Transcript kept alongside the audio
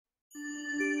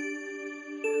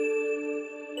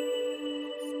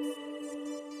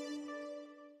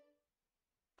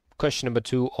question number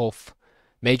 2 of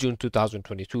May June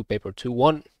 2022, paper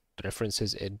 2-1. The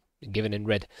references given in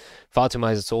red. Fatima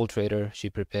is a sole trader.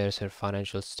 She prepares her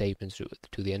financial statements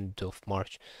to the end of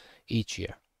March each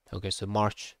year. Okay, so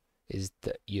March is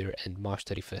the year end, March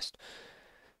 31st.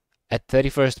 At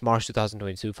 31st March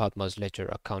 2022, Fatima's ledger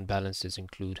account balances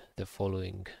included the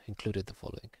following. You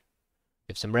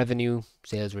have some revenue,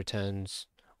 sales returns,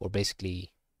 or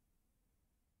basically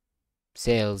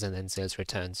sales and then sales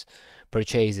returns,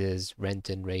 purchases, rent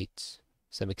and rates,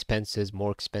 some expenses,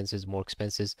 more expenses,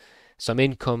 some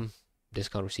income,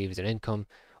 discount received as an income,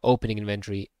 opening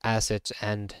inventory, assets,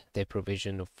 and their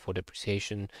provision for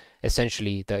depreciation,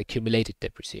 essentially the accumulated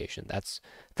depreciation. That's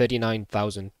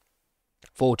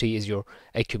 39,040 is your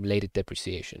accumulated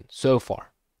depreciation so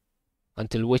far.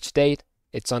 Until which date?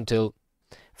 It's until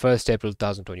 1st April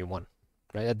 2021,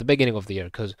 right at the beginning of the year,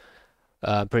 because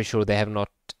I'm pretty sure they have not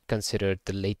considered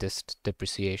the latest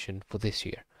depreciation for this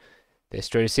year. There's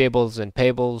trade receivables and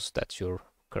payables, that's your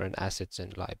current assets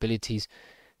and liabilities.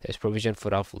 There's provision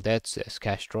for doubtful debts, there's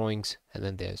cash drawings, and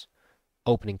then there's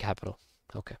opening capital.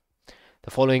 Okay.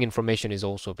 The following information is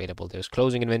also available. There's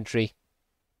closing inventory,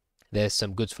 there's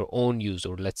some goods for own use,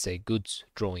 or let's say goods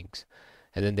drawings,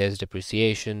 and then there's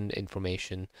depreciation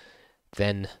information.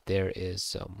 Then there is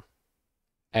some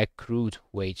accrued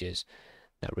wages.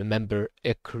 Now remember,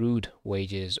 accrued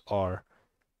wages are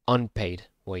unpaid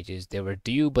wages. They were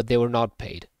due, but they were not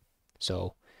paid.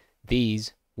 So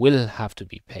these will have to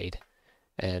be paid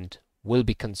and will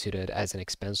be considered as an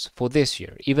expense for this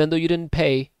year. Even though you didn't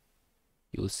pay,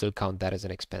 you will still count that as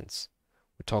an expense.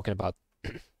 We're talking about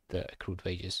the accrued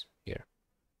wages here,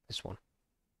 this one.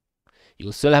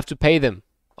 You'll still have to pay them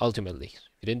ultimately.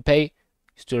 If you didn't pay,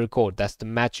 you still record. That's the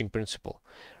matching principle.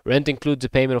 Rent includes a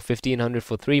payment of $1,500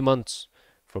 for 3 months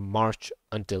from March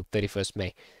until 31st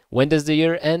May. When does the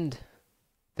year end?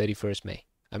 31st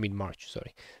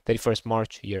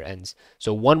March, year ends.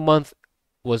 So 1 month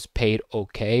was paid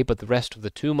okay, but the rest of the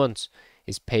 2 months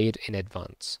is paid in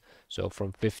advance. So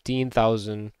from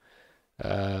 15,000,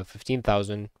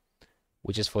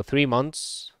 which is for 3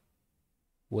 months.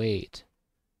 Wait,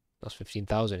 that's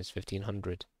 15,000, it's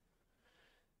 1,500.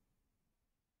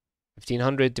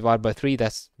 1,500 divided by 3,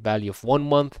 that's value of 1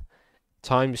 month,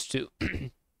 times 2,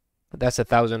 that's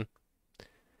 1,000.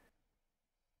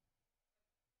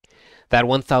 That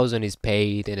 1,000 is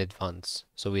paid in advance,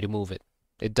 so we remove it.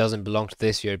 It doesn't belong to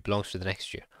this year, it belongs to the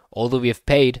next year. Although we have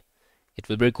paid, it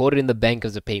will be recorded in the bank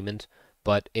as a payment,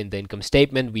 but in the income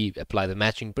statement we apply the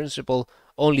matching principle.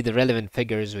 Only the relevant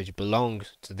figures which belong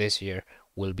to this year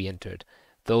will be entered.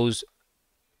 Those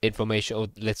information, or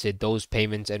let's say those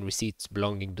payments and receipts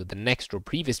belonging to the next or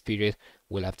previous period,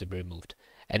 will have to be removed.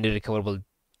 And the recoverable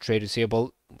trade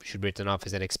receivable should be written off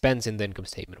as an expense in the income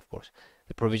statement, of course.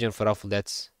 The provision for doubtful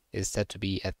debts is set to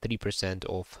be at 3%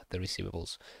 of the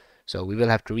receivables. So we will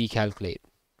have to recalculate.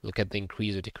 Look at the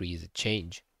increase or decrease, the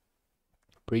change.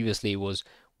 Previously it was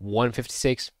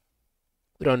 156.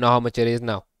 We don't know how much it is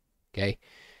now. Okay,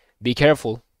 be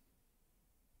careful.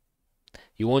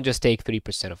 You won't just take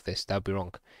 3% of this. That would be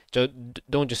wrong.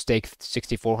 Don't just take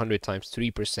 6,400 times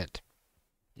 3%.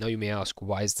 Now you may ask,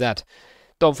 why is that?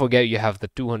 Don't forget you have the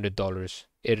 $200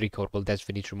 irrecoverable debts.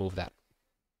 We need to remove that.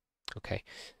 Okay,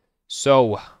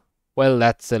 so well,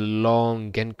 that's a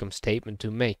long income statement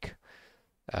to make.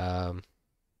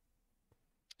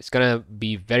 It's gonna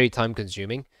be very time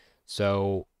consuming,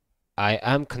 so I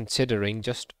am considering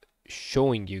just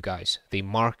showing you guys the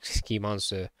mark scheme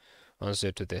answer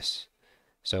to this.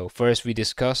 So first we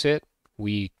discuss it,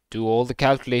 we do all the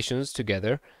calculations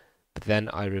together, but then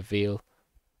I reveal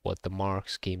what the mark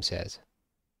scheme says.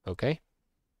 Okay,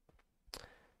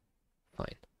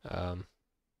 fine.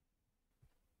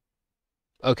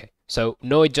 Okay, so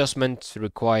no adjustments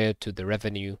required to the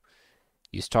revenue.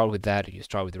 You start with that. You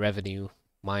start with the revenue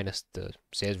minus the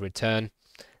sales return.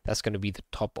 That's going to be the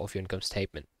top of your income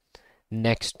statement.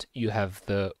 Next, you have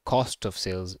the cost of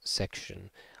sales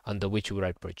section, under which you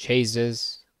write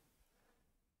purchases.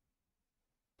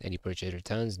 Any purchase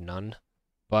returns? None.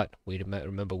 But we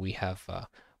remember we have,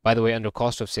 by the way, under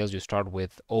cost of sales, you start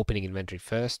with opening inventory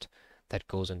first. That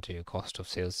goes into your cost of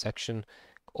sales section.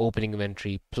 Opening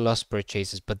inventory plus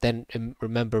purchases, but then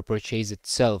remember, purchase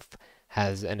itself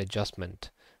has an adjustment,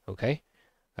 okay,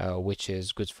 which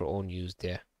is goods for own use.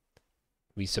 There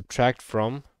we subtract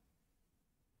from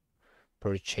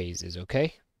purchases,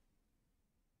 okay,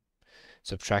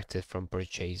 subtract it from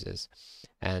purchases,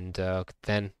 and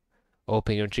then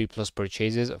opening inventory plus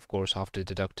purchases, of course, after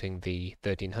deducting the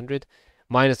 1,300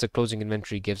 minus the closing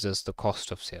inventory gives us the cost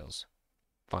of sales.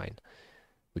 Fine,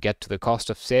 we get to the cost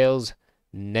of sales.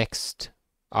 Next,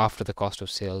 after the cost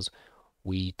of sales,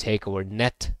 we take our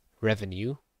net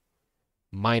revenue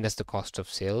minus the cost of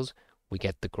sales, we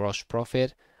get the gross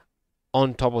profit.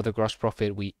 On top of the gross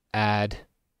profit, we add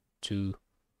to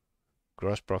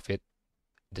gross profit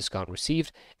discount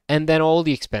received, and then all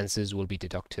the expenses will be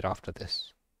deducted after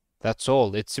this. That's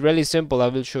all. It's really simple. I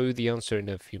will show you the answer in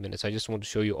a few minutes. I just want to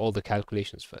show you all the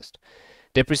calculations first.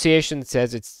 Depreciation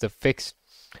says it's the fixed,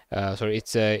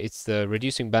 it's the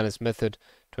reducing balance method,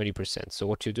 20%. So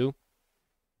what you do,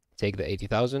 take the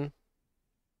 80,000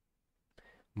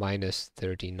 minus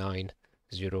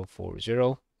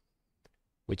 39,040,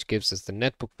 which gives us the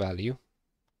net book value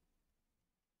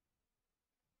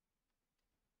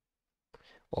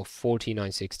of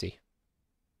 4960.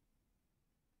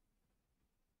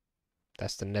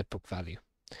 That's the net book value.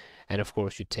 And of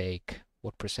course you take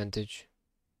what percentage?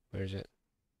 Where is it?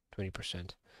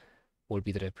 20% will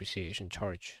be the depreciation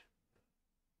charge.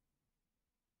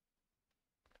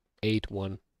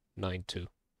 8192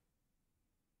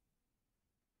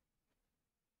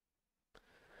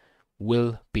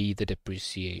 will be the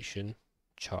depreciation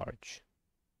charge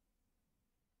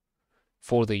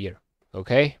for the year.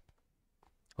 Okay?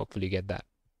 Hopefully you get that.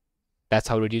 That's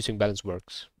how reducing balance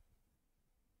works.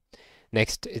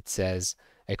 Next, it says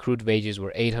accrued wages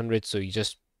were 800, so you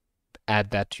just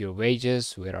add that to your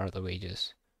wages. Where are the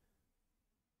wages?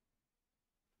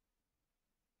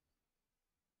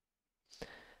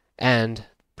 And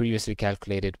previously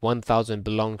calculated 1,000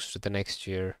 belongs to the next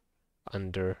year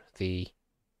under the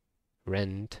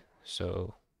rent,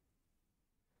 so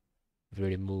we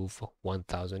remove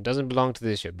 1,000. Doesn't belong to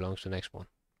this year, belongs to the next one.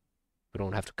 We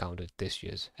don't have to count it this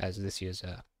year's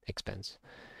expense.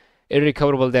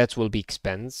 Irrecoverable debts will be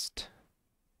expensed.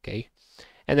 Okay.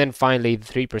 And then finally,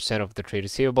 3% of the trade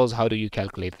receivables. How do you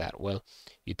calculate that? Well,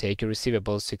 you take your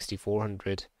receivables,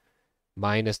 6,400,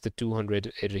 minus the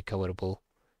 200 irrecoverable,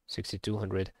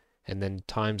 6,200, and then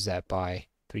times that by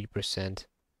 3%.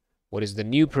 What is the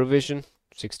new provision?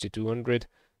 6,200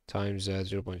 times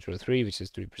 0.03, which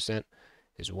is 3%,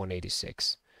 is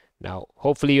 186. Now,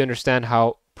 hopefully you understand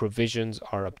how provisions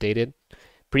are updated.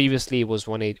 Previously, it was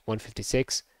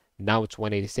 156. Now it's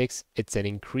 186. It's an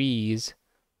increase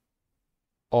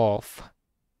of,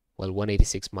 well,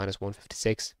 186 minus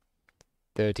 156,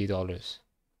 $30,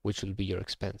 which will be your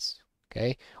expense.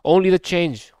 Okay. Only the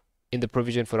change in the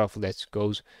provision for doubtful debts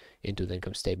goes into the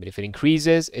income statement. If it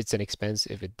increases, it's an expense.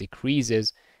 If it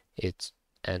decreases, it's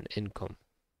an income.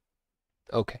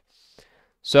 Okay.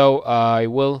 So I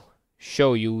will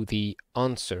show you the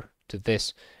answer to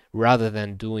this rather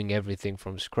than doing everything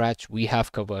from scratch. We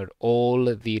have covered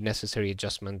all the necessary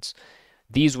adjustments.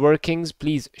 These workings,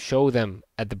 please show them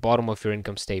at the bottom of your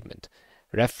income statement,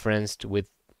 referenced with,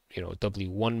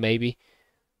 W1 maybe,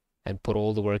 and put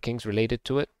all the workings related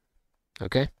to it.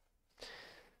 Okay.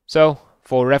 So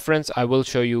for reference, I will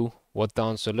show you what the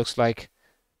answer looks like.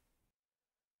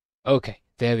 Okay,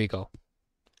 there we go.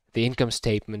 The income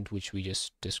statement, which we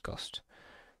just discussed.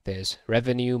 There's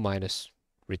revenue minus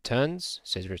returns,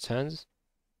 says returns.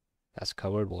 That's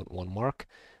covered, one mark.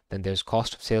 Then there's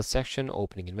cost of sales section,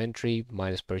 opening inventory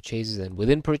minus purchases, and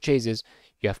within purchases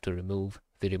you have to remove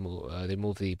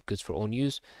the goods for own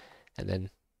use, and then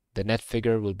the net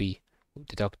figure will be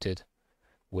deducted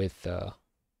with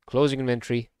closing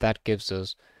inventory. That gives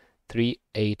us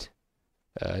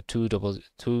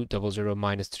 38200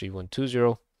 minus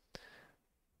 3120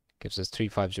 gives us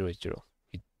 35080.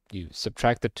 You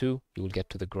subtract the two, you will get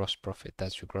to the gross profit.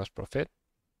 That's your gross profit.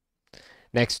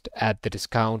 Next, add the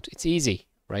discount. It's easy,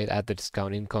 right? Add the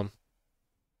discount income.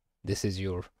 This is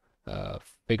your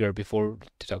figure before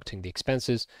deducting the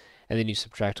expenses, and then you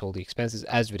subtract all the expenses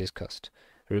as we discussed.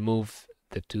 Remove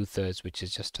the 2/3, which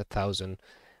is just 1,000,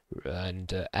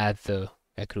 and add the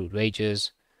accrued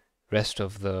wages. Rest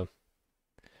of the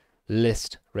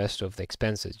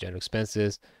expenses, general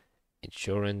expenses,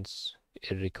 insurance,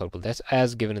 irrecoverable debts,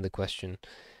 as given in the question.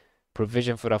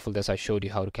 Provision for doubtful debts, I showed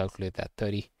you how to calculate that,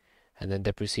 30. And then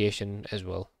depreciation as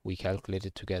well, we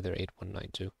calculated together,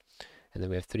 8192. And then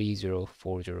we have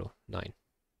 30409.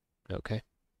 Okay.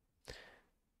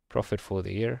 Profit for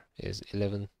the year is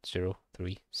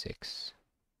 11036.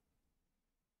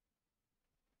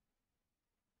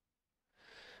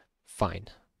 Fine.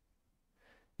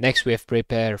 Next, we have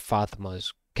prepare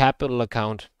Fatma's capital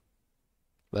account.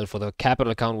 Well, for the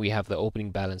capital account, we have the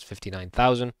opening balance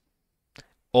 59,000.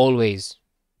 Always,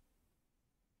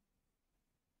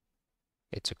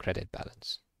 it's a credit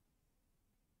balance.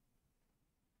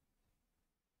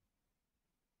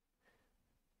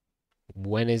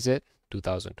 When is it?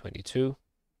 2022.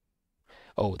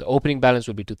 Oh, the opening balance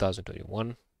will be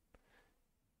 2021,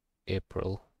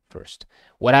 April 1st.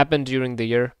 What happened during the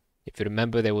year? If you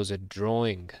remember, there was a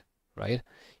drawing, right?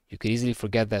 You could easily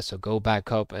forget that, so go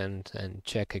back up and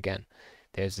check again.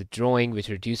 There's a drawing which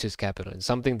reduces capital, and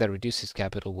something that reduces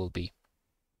capital will be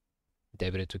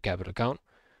debited to capital account.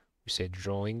 We say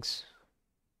drawings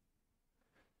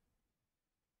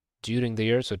during the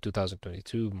year, so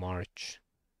 2022, March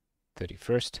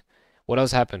 31st. What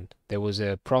else happened? There was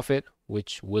a profit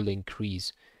which will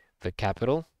increase the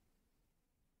capital.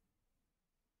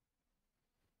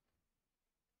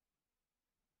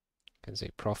 You can say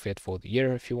profit for the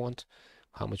year if you want.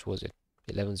 How much was it?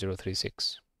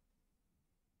 11,036.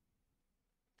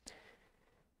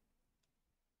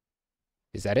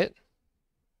 Is that it?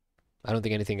 I don't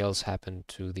think anything else happened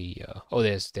to the oh,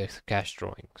 there's cash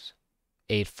drawings.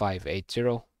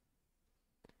 8580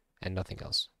 and nothing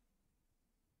else.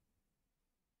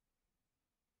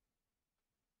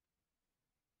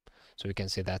 So we can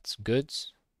say that's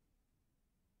goods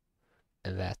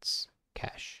and that's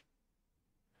cash.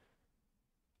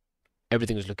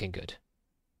 Everything is looking good.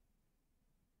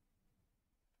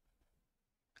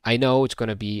 I know it's going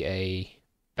to be a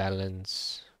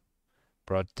balance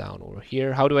brought down over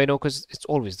here. How do I know? Because it's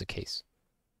always the case.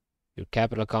 Your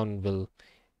capital account will,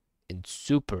 in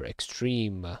super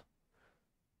extreme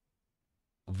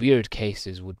weird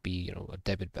cases, would be, a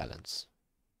debit balance.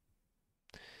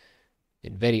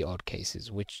 In very odd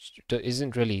cases, which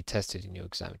isn't really tested in your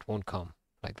exam, it won't come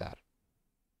like that.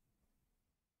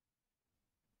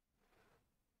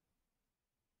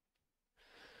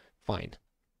 Fine.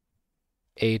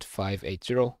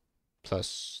 8580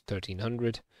 plus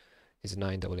 1300 is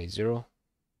 9880.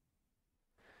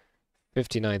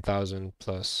 59,000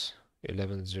 plus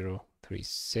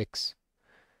 11,036,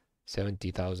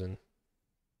 70,000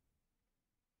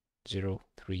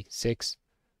 036,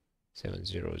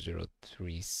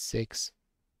 70036,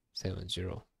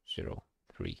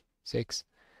 70036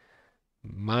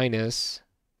 minus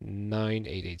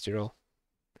 9880,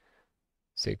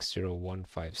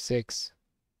 60156,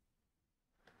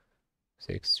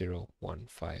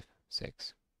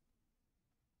 60156.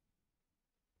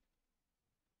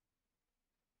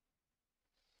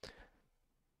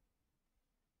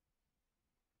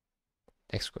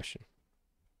 Next question.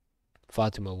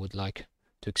 Fatima would like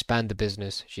to expand the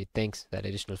business. She thinks that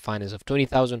additional finance of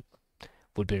 20,000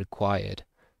 would be required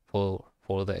for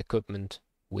the equipment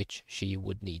which she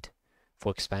would need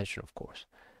for expansion, of course.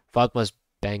 Fatima's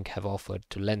bank have offered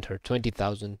to lend her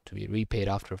 20,000 to be repaid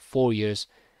after 4 years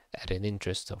at an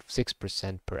interest of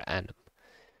 6% per annum.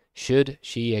 Should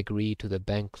she agree to the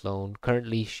bank loan?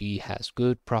 Currently, she has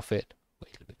good profit.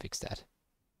 Wait, let me fix that.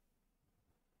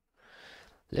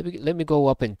 Let me go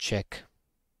up and check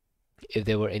if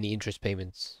there were any interest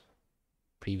payments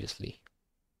previously.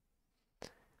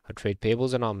 Her trade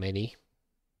payables are not many.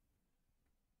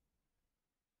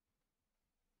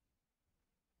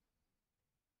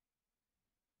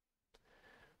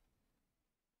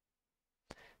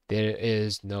 There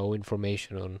is no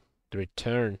information on the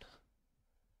return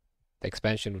the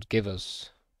expansion would give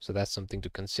us, so that's something to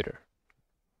consider.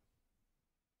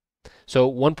 So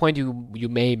one point you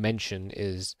may mention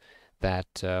is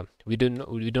that we do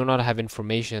not have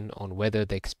information on whether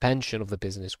the expansion of the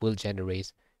business will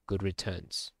generate good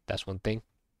returns. That's one thing.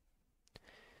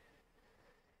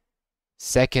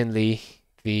 Secondly,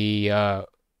 the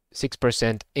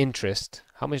 6% interest,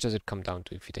 how much does it come down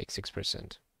to if you take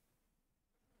 6%?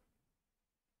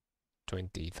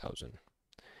 20,000.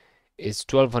 It's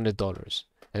 $1,200.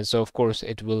 And so, of course,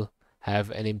 it will have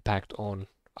an impact on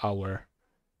our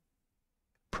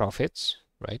profits,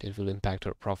 right? It will impact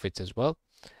our profits as well.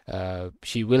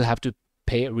 She will have to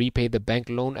repay the bank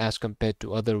loan as compared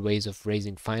to other ways of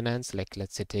raising finance, like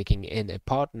let's say taking in a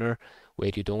partner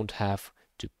where you don't have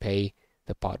to pay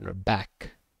the partner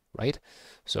back, right?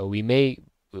 So we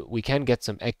can get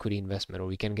some equity investment, or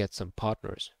we can get some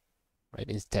partners, right,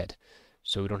 instead.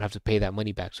 So we don't have to pay that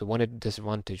money back. So one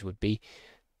disadvantage would be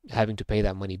having to pay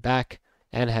that money back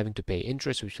and having to pay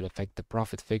interest, which will affect the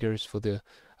profit figures for the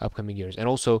upcoming years. And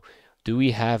also, do we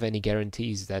have any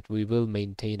guarantees that we will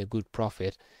maintain a good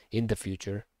profit in the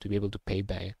future to be able to pay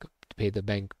the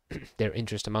bank their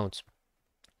interest amounts?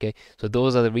 Okay, so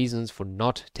those are the reasons for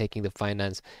not taking the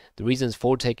finance. The reasons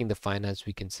for taking the finance,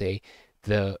 we can say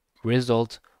the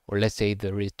result, or let's say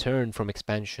the return from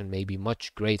expansion, may be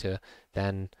much greater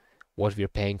than what we're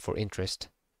paying for interest,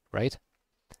 right?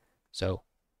 So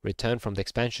return from the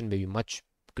expansion may be much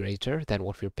greater than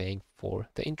what we're paying for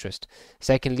the interest.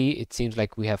 Secondly, it seems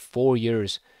like we have 4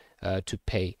 years to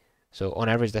pay. So on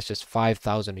average, that's just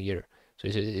 5,000 a year. So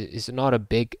it's not a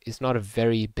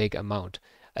very big amount.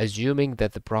 Assuming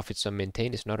that the profits are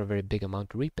maintained, it's not a very big amount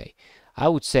to repay. I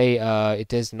would say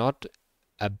it is not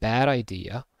a bad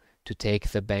idea to take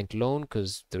the bank loan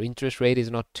because the interest rate is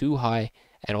not too high,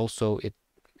 and also it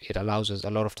allows us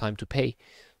a lot of time to pay.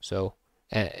 So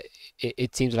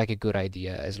it seems like a good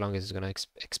idea as long as it's going to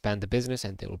expand the business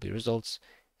and there will be results.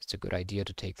 It's a good idea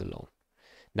to take the loan.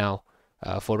 Now,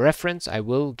 for reference, I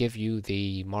will give you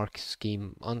the mark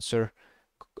scheme answer,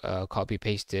 copy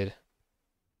pasted,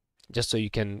 just so you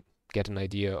can get an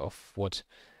idea of what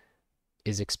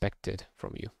is expected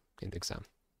from you in the exam.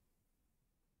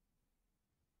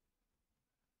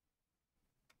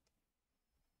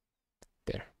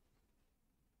 There.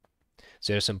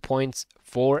 So there are some points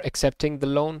for accepting the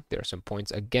loan. There are some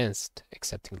points against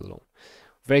accepting the loan.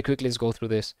 Very quickly, let's go through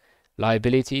this.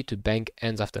 Liability to bank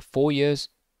ends after 4 years.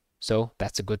 So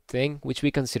that's a good thing, which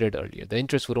we considered earlier. The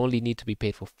interest would only need to be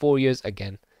paid for 4 years,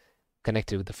 again,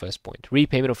 connected with the first point.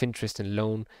 Repayment of interest and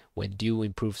loan when due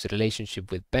improves the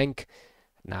relationship with bank.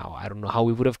 Now, I don't know how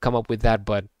we would have come up with that,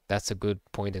 but that's a good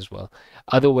point as well.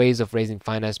 Other ways of raising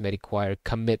finance may require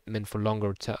commitment for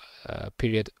longer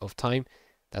period of time.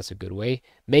 That's a good way.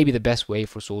 Maybe the best way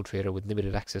for sole trader with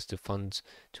limited access to funds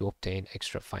to obtain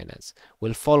extra finance.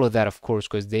 We'll follow that, of course,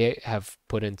 because they have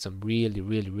put in some really,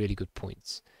 really, really good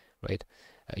points, right?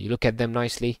 You look at them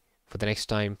nicely for the next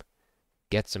time.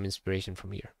 Get some inspiration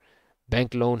from here.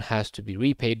 Bank loan has to be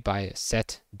repaid by a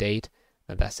set date.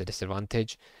 Now that's a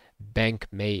disadvantage. Bank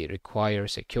may require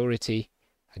security.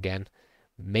 Again,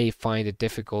 may find it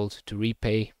difficult to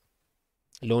repay.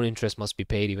 Loan interest must be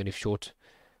paid even if short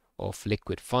of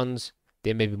liquid funds.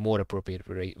 There may be more appropriate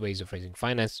ways of raising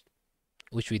finance,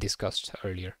 which we discussed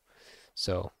earlier.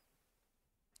 So,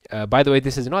 by the way,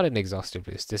 this is not an exhaustive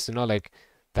list. This is not like,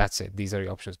 that's it, these are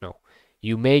the options. No.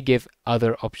 You may give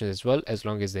other options as well, as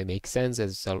long as they make sense,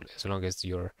 as long as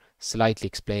you're slightly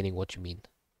explaining what you mean,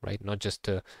 right? Not just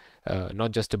a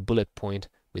bullet point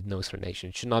with no explanation.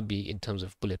 It should not be in terms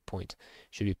of bullet point. It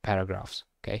should be paragraphs,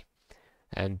 okay?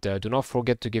 And do not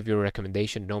forget to give your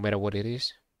recommendation, no matter what it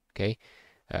is, okay?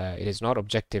 It is not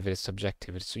objective, it is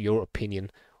subjective. It's your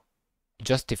opinion,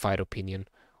 justified opinion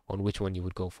on which one you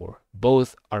would go for.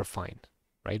 Both are fine,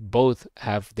 right? Both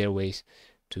have their ways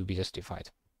to be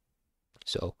justified.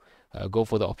 So go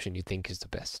for the option you think is the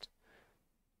best.